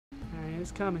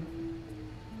it's coming.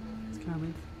 It's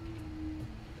coming.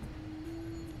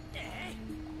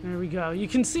 There we go. You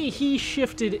can see he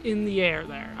shifted in the air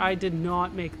there. I did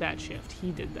not make that shift.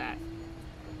 He did that.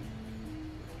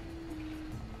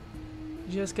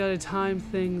 Just gotta time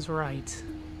things right.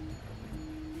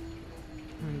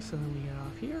 Alright, so then we get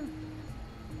off here.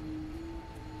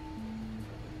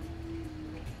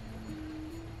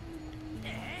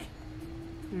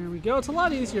 There we go. It's a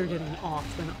lot easier getting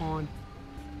off than on.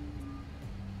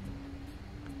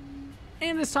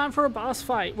 And it's time for a boss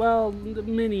fight. Well, the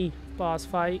mini boss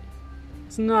fight.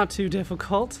 It's not too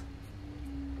difficult.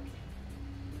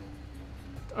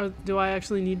 Do I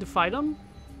actually need to fight him?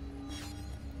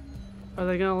 Are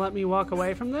they gonna let me walk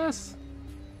away from this?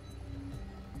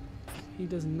 He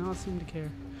does not seem to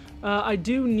care. I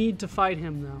do need to fight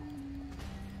him though.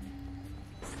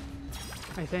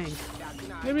 I think.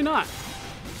 Maybe not.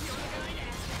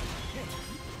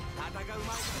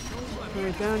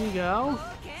 Alright, down you go.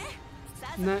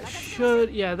 And that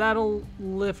should, yeah, that'll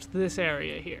lift this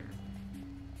area here.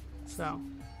 So.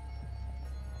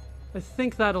 I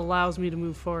think that allows me to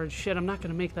move forward. Shit, I'm not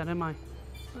gonna make that, am I?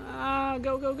 Ah,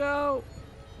 go, go, go!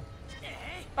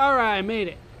 Alright, I made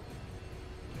it.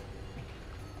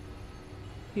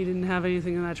 He didn't have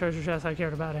anything in that treasure chest I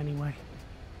cared about anyway.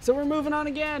 So we're moving on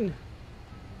again!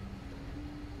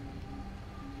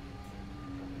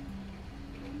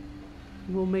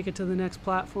 We'll make it to the next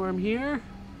platform here.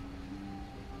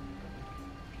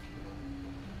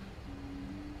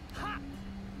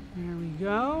 There we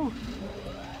go.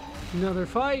 Another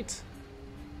fight.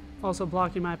 Also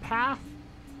blocking my path.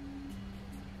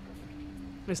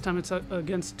 This time it's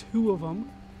against two of them.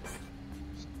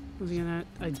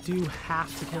 I do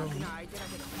have to kill him.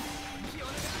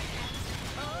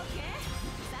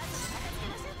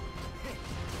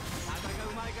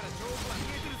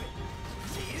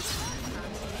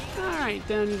 Alright,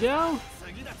 down you go.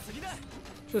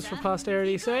 Just for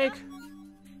posterity's sake.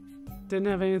 Didn't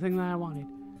have anything that I wanted.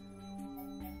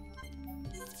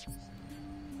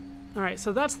 Alright,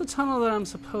 so that's the tunnel that I'm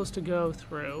supposed to go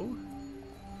through.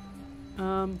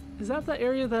 Is that the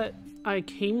area that I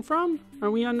came from?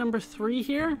 Are we on number 3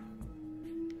 here?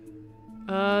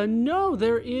 No,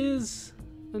 there is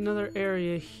another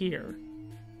area here.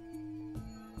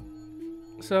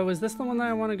 So is this the one that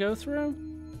I want to go through?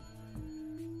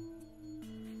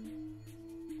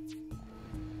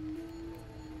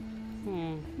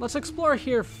 Let's explore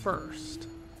here first.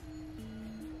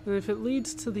 And if it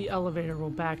leads to the elevator,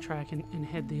 we'll backtrack and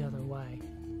head the other way.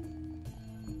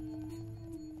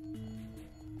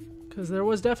 Because there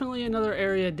was definitely another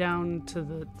area down to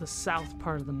the south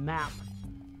part of the map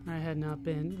where I had not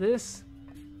been. This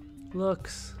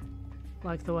looks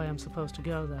like the way I'm supposed to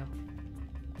go, though.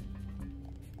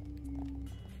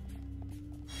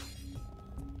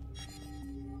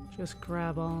 Just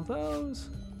grab all those.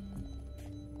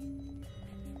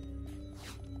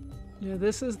 Yeah,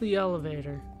 this is the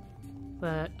elevator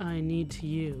that I need to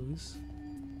use.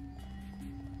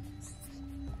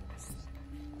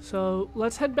 So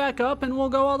let's head back up and we'll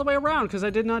go all the way around because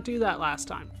I did not do that last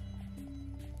time.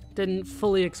 Didn't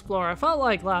fully explore. I felt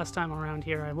like last time around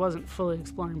here I wasn't fully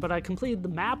exploring, but I completed the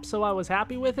map, so I was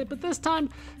happy with it. But this time,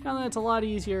 now that it's a lot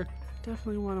easier,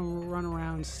 definitely want to run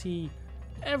around, see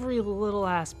every little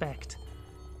aspect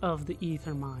of the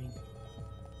ether mine.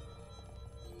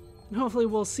 And hopefully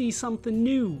we'll see something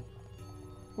new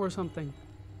or something.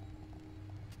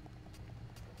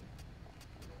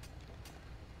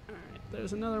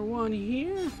 There's another one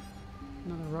here.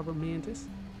 Another rubber mantis.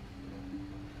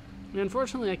 And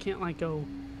unfortunately, I can't, like, go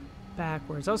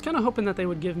backwards. I was kind of hoping that they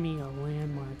would give me a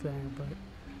landmark there, but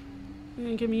they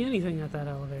didn't give me anything at that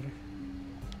elevator.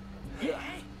 There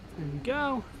we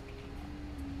go.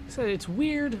 I said it's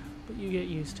weird, but you get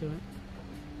used to it.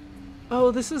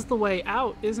 Oh, this is the way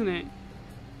out, isn't it?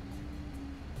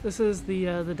 This is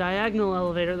the diagonal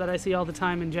elevator that I see all the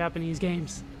time in Japanese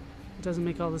games. It doesn't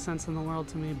make all the sense in the world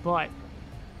to me, but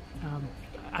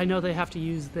I know they have to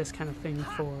use this kind of thing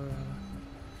for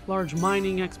large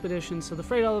mining expeditions. So the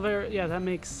freight elevator, yeah,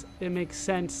 it makes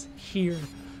sense here.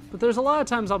 But there's a lot of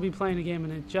times I'll be playing a game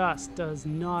and it just does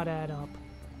not add up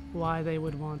why they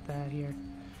would want that here.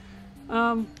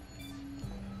 Will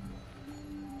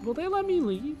they let me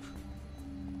leave?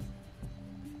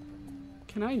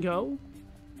 Can I go?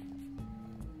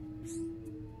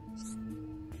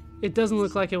 It doesn't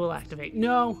look like it will activate.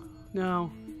 No,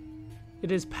 no.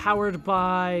 It is powered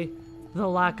by the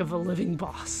lack of a living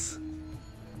boss.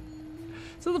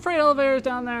 So the freight elevator is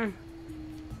down there.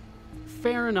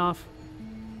 Fair enough.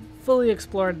 Fully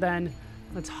explored then.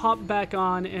 Let's hop back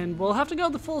on and we'll have to go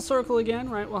the full circle again,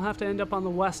 right? We'll have to end up on the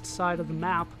west side of the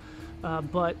map.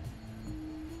 But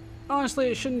honestly,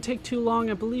 it shouldn't take too long.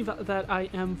 I believe that I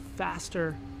am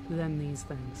faster than these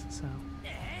things, so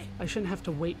I shouldn't have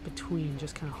to wait between.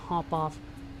 Just kind of hop off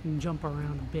and jump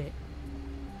around a bit.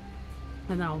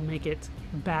 And that'll make it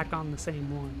back on the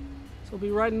same one. So we'll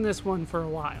be riding this one for a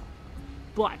while.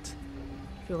 But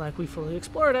I feel like we fully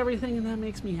explored everything, and that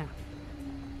makes me happy.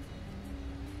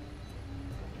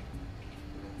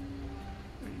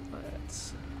 Right,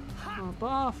 let's hop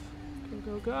off. Go,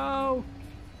 go, go.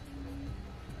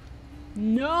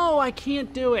 No, I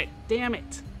can't do it. Damn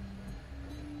it.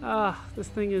 This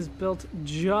thing is built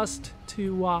just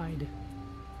too wide.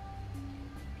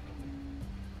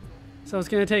 So it's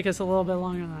going to take us a little bit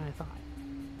longer than I thought.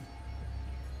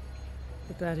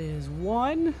 But that is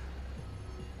one.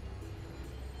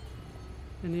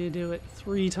 I need to do it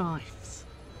 3 times.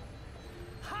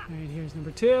 Alright, here's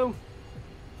number 2.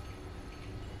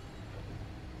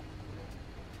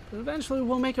 But eventually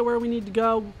we'll make it where we need to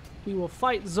go. We will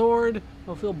fight Xord.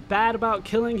 I'll feel bad about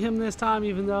killing him this time,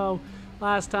 even though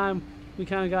last time we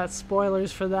kind of got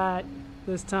spoilers for that.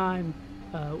 This time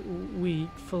we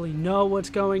fully know what's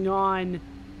going on.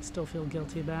 I still feel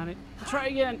guilty about it. I'll try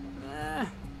again.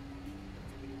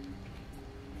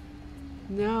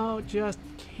 No, just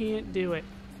can't do it.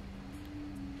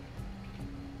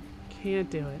 Can't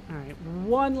do it. Alright,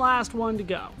 one last one to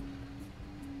go.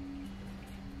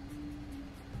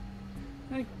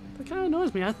 That kind of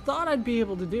annoys me. I thought I'd be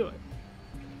able to do it.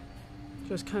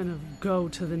 Just kind of go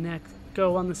to the next,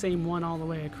 go on the same one all the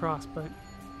way across, but it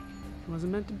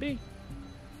wasn't meant to be.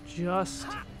 Just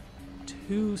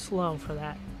too slow for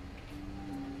that.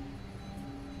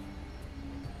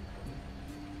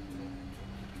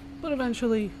 But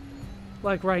eventually,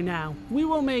 like right now, we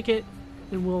will make it,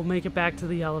 and we'll make it back to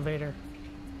the elevator.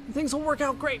 And things will work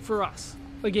out great for us.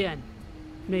 Again,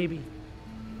 maybe.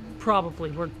 Probably.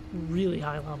 We're really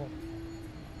high level.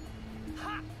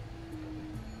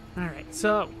 Alright,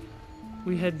 so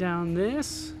we head down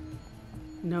this.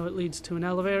 No, it leads to an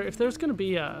elevator. If there's going to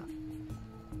be a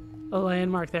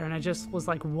landmark there and I just was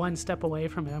like one step away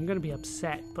from it, I'm going to be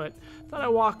upset. But I thought I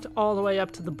walked all the way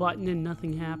up to the button and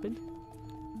nothing happened.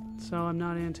 So I'm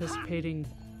not anticipating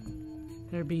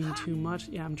there being too much.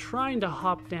 Yeah, I'm trying to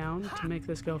hop down to make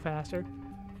this go faster.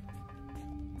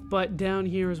 But down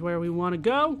here is where we want to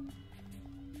go,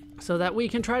 so that we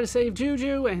can try to save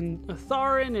Juju and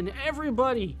Atharin and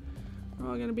everybody. We're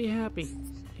all going to be happy.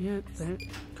 Yeah, that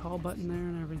call button there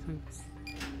and everything.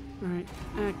 Alright,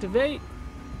 activate.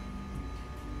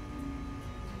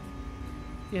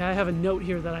 Yeah, I have a note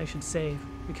here that I should save,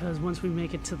 because once we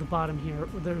make it to the bottom here,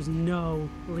 there's no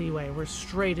leeway. We're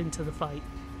straight into the fight.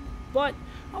 But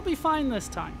I'll be fine this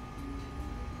time.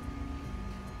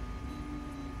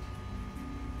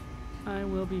 I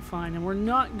will be fine. And we're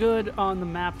not good on the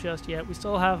map just yet. We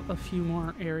still have a few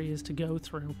more areas to go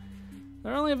through.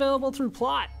 They're only available through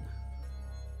plot.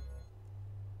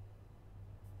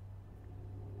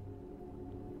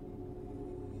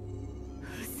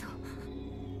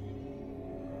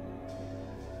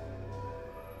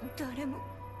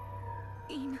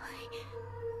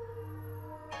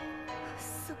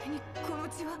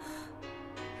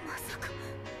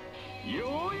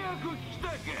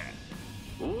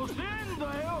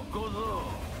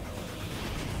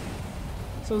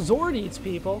 So Xord eats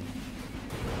people.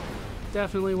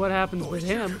 Definitely what happens with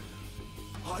him.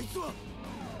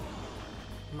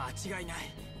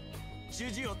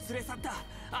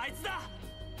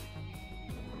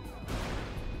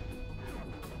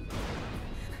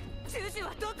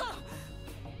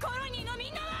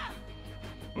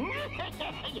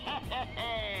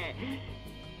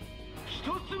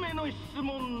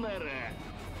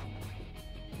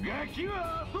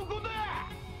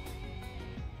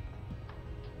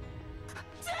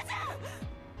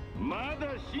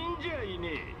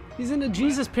 He's in a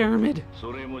Jesus pyramid.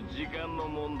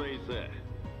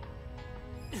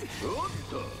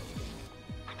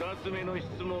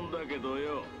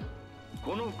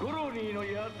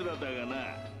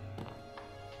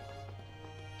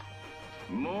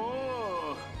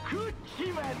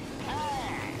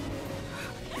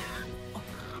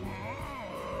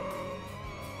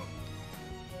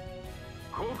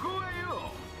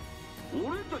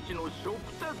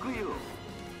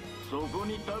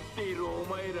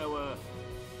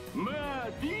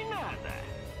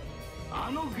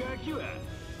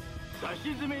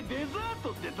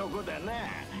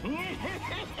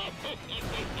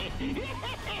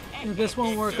 This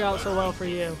won't work out so well for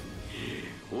you.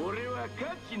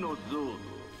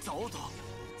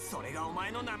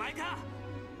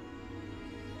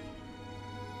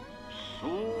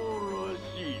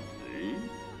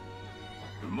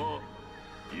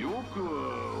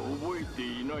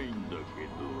 ないんだけ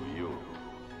どよ。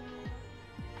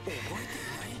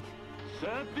さ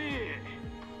て、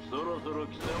そろそろ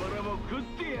貴様らも食っ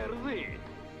てやるぜ。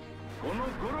この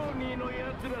コロニーの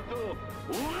やつらと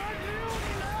同じように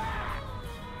な。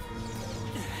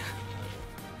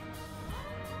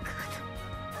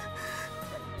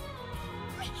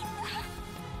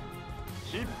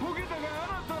ちっぽけたが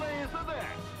新たな餌だ。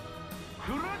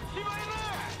食らっちまいな。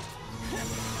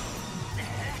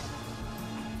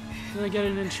Did I get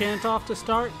an enchant off to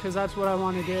start? Because that's what I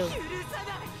want to do.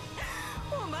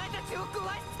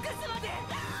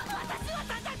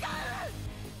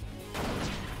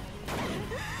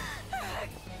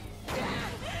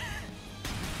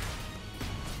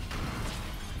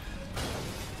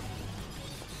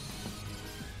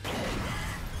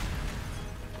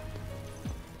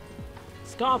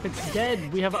 Stop, it's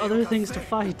dead. We have other things to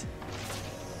fight.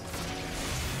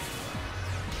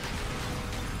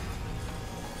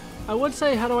 I would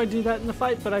say, how do I do that in the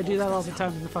fight? But I do that all the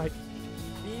time in the fight.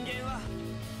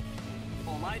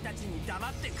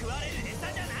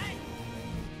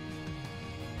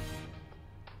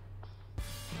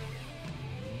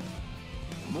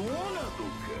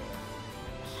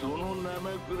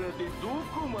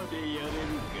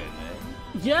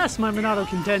 Yes, my Minato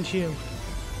can dent you.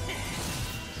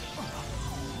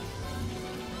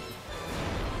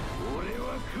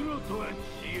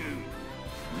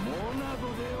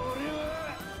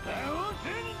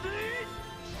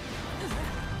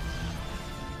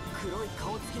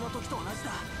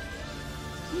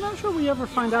 I'm not sure we ever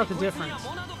find out the difference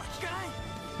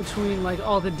between like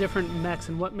all the different mechs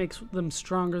and what makes them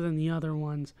stronger than the other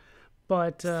ones.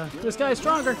 But this guy's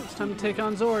stronger. It's time to take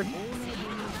on Xord.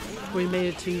 We made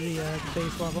it to the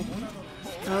base level.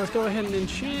 Now let's go ahead and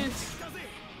enchant.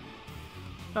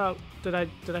 Oh, did I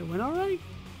win already?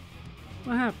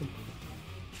 What happened?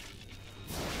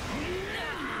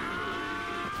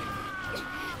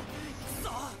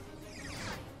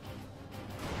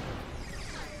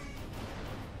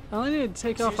 I only need to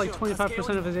take off like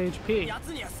 25% of his HP.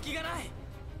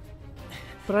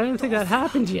 But I didn't think that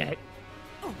happened yet.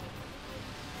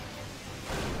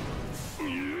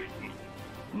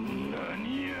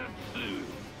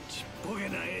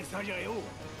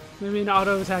 Maybe an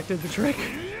auto attack did the trick.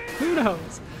 Who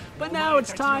knows? But now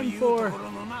it's time for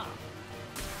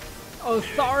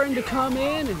Otharin to come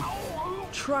in and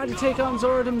try to take on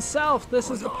Xord himself. This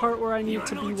is the part where I need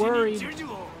to be worried.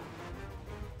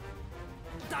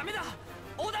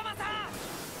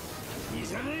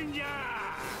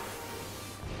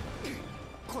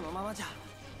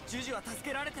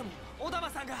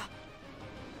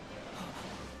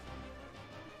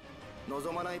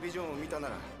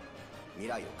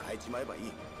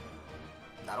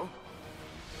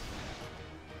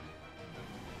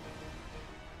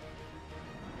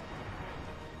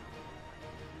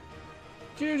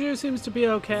 Juju seems to be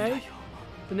okay,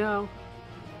 but now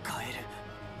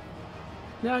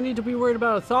I need to be worried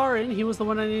about Otharin. He was the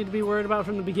one I needed to be worried about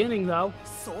from the beginning, though.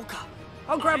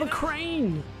 I'll grab a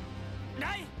crane!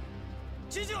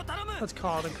 Let's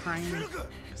call it a crane,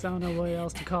 because I don't know what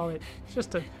else to call it. It's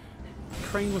just a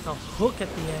crane with a hook at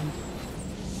the end.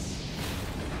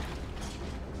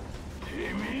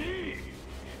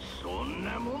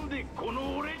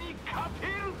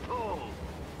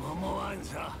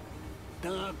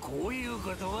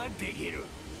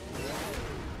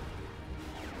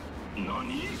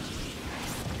 Nani?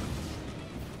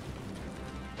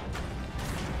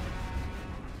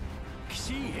 騎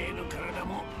士兵の体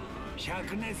も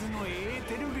灼熱のエー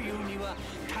テル流には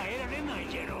耐えられない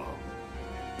じゃろ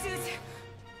う。ジュー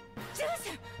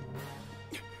ス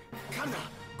カンナ、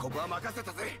ここは任せ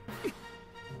たぜ。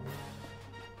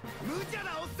無茶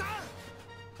なおっさん。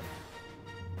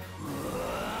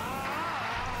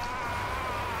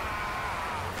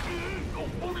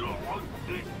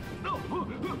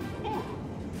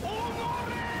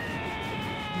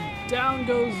Down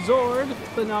goes Xord,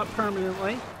 but not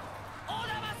permanently.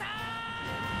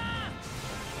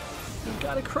 We've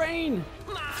got a crane!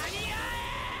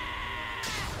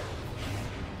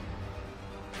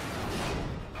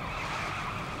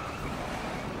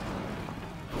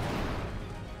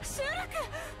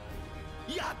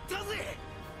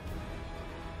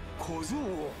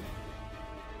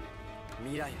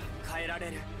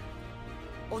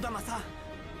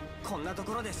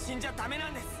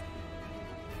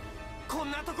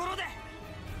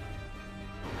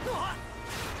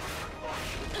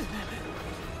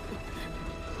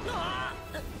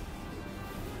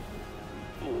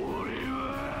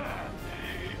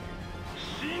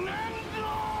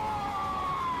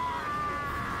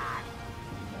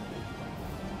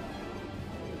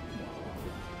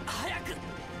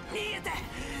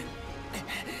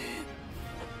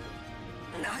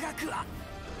 長くは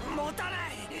持たない。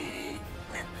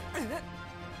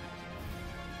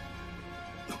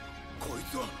こい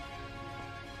つは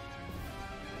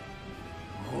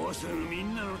もうすぐみ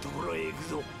んなのところへ行く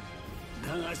ぞ。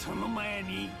だがその前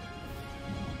に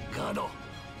ガード、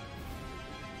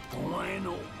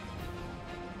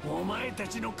お前た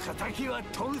ちの敵は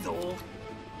取るぞ。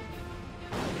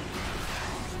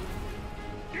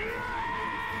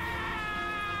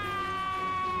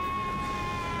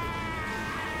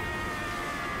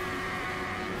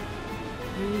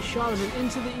And he shot him, and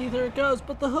into the ether it goes,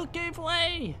 but the hook gave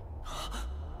way!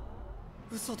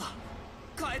 嘘だ。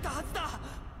変えたはずだ。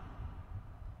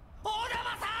大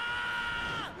玉さ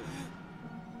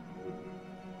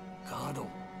ん！ガード、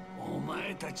お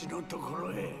前たちのとこ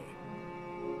ろへ。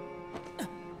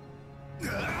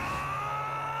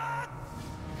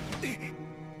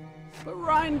But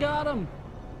Ryan got him!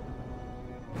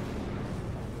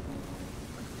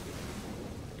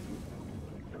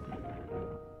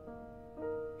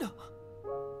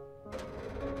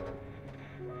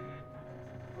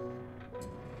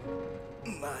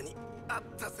 間に合っ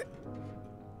たぜ。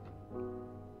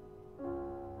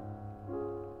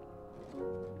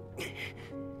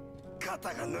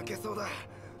肩が抜けそうだ。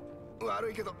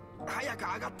悪いけど早く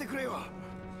上がってくれよ。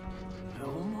お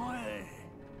前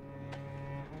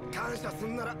感謝す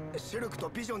んならシルクと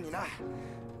ビジョンにな。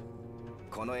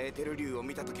このエーテル竜を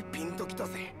見たときピンときた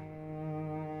ぜ。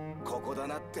ここだ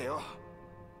なってよ。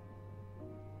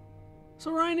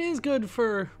So Ryan is good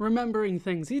for remembering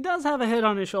things. He does have a head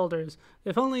on his shoulders.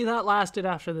 If only that lasted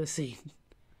after this scene.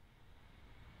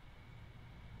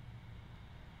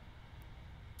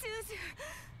 ジュージュ、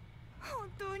本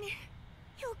当に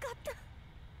よかった。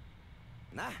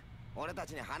な、俺た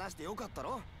ちに話してよかった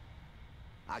ろ。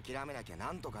諦めなきゃ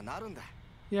なんとかなるんだ。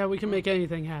Yeah, we can make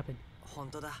anything happen. 本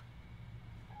当だ。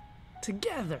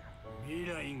Together. 未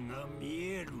来が見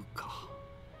えるか。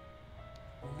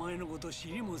お前のこと知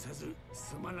りもせず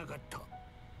すまなかった。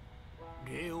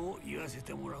礼を言わせ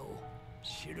てもらおう、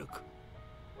シルク。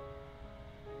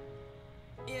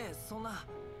いえ、そんな。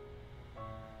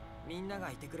みんな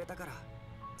がいてくれたから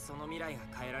その未来が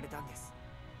変えられたんです。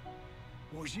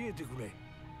教えてくれ。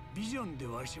ビジョンで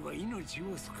わしは命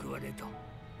を救われた。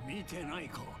見てない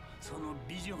か、その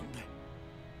ビジョンで。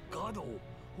ガードを、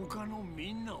他の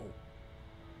みんなを。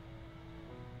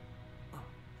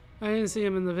I didn't see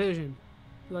him in the vision.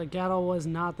 Like Gatto was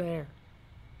not there.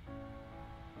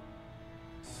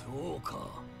 そうか。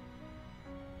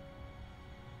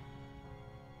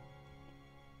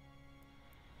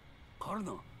カル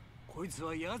ナ、こいつ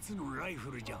は奴のライ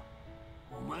フルじゃ。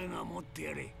お前が持って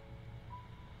やれ。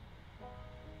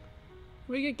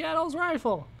We get Gatto's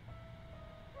rifle.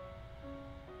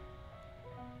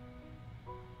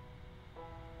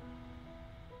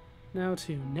 Now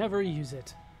to never use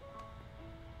it.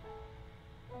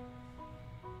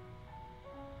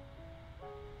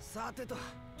 さてと、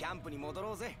キャンプに戻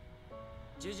ろうぜ。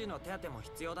ジュジュの手当ても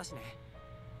必要だしね。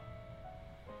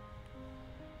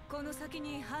この先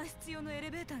に搬出用のエレ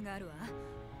ベーターがあるわ。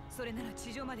それなら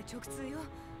地上まで直通よ。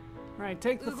Right,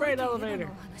 take the freight elevator.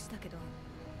 話だけど。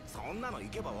そんなの行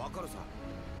けばわかるさ。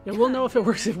Yeah, we'll know if it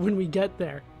works when we get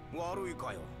there. 悪い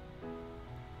かよ。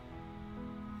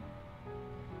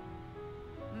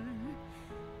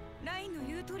ラインの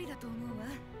言う通りだと思うわ。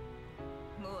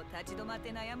もう立ち止まっ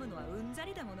て悩むのはうんざ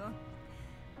りだもの。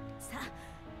さあ、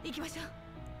行きましょう。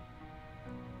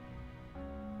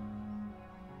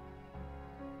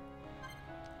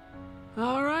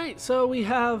Alright, so we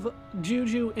have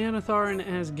Juju and Atharin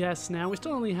as guests now. We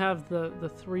still only have the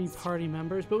 3 party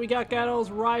members, but we got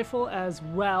Gatto's rifle as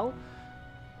well.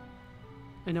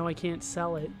 I know I can't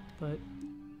sell it, but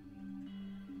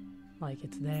like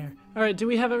it's there. Alright, do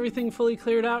we have everything fully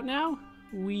cleared out now?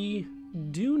 We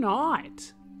do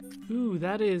not. Ooh,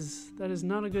 that is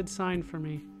not a good sign for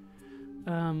me.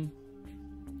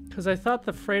 Because I thought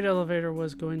the freight elevator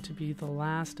was going to be the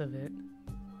last of it.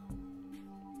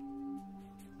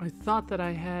 I thought that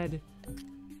I had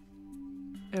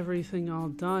everything all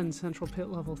done. Central pit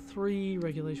level 3,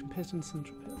 regulation piston,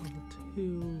 central pit level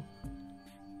 2.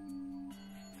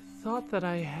 I thought that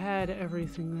I had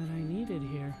everything that I needed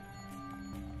here.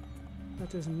 That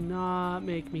does not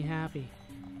make me happy.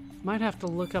 Might have to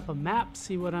look up a map,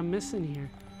 see what I'm missing here.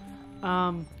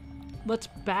 Let's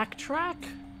backtrack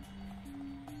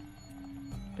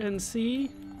and see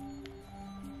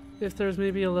if there's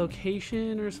maybe a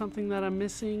location or something that I'm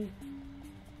missing.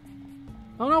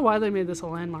 I don't know why they made this a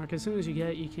landmark. As soon as you get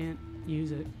it, you can't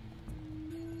use it.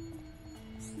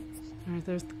 Alright,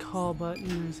 there's the call button,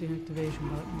 there's the activation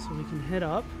button, so we can hit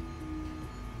up.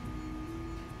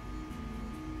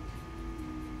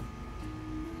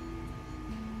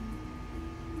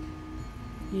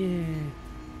 Yeah.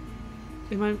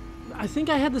 I think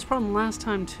I had this problem last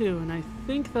time too, and I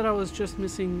think that I was just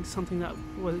missing something that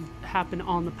would happen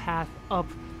on the path up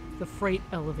the freight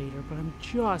elevator, but I'm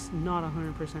just not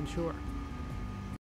 100% sure.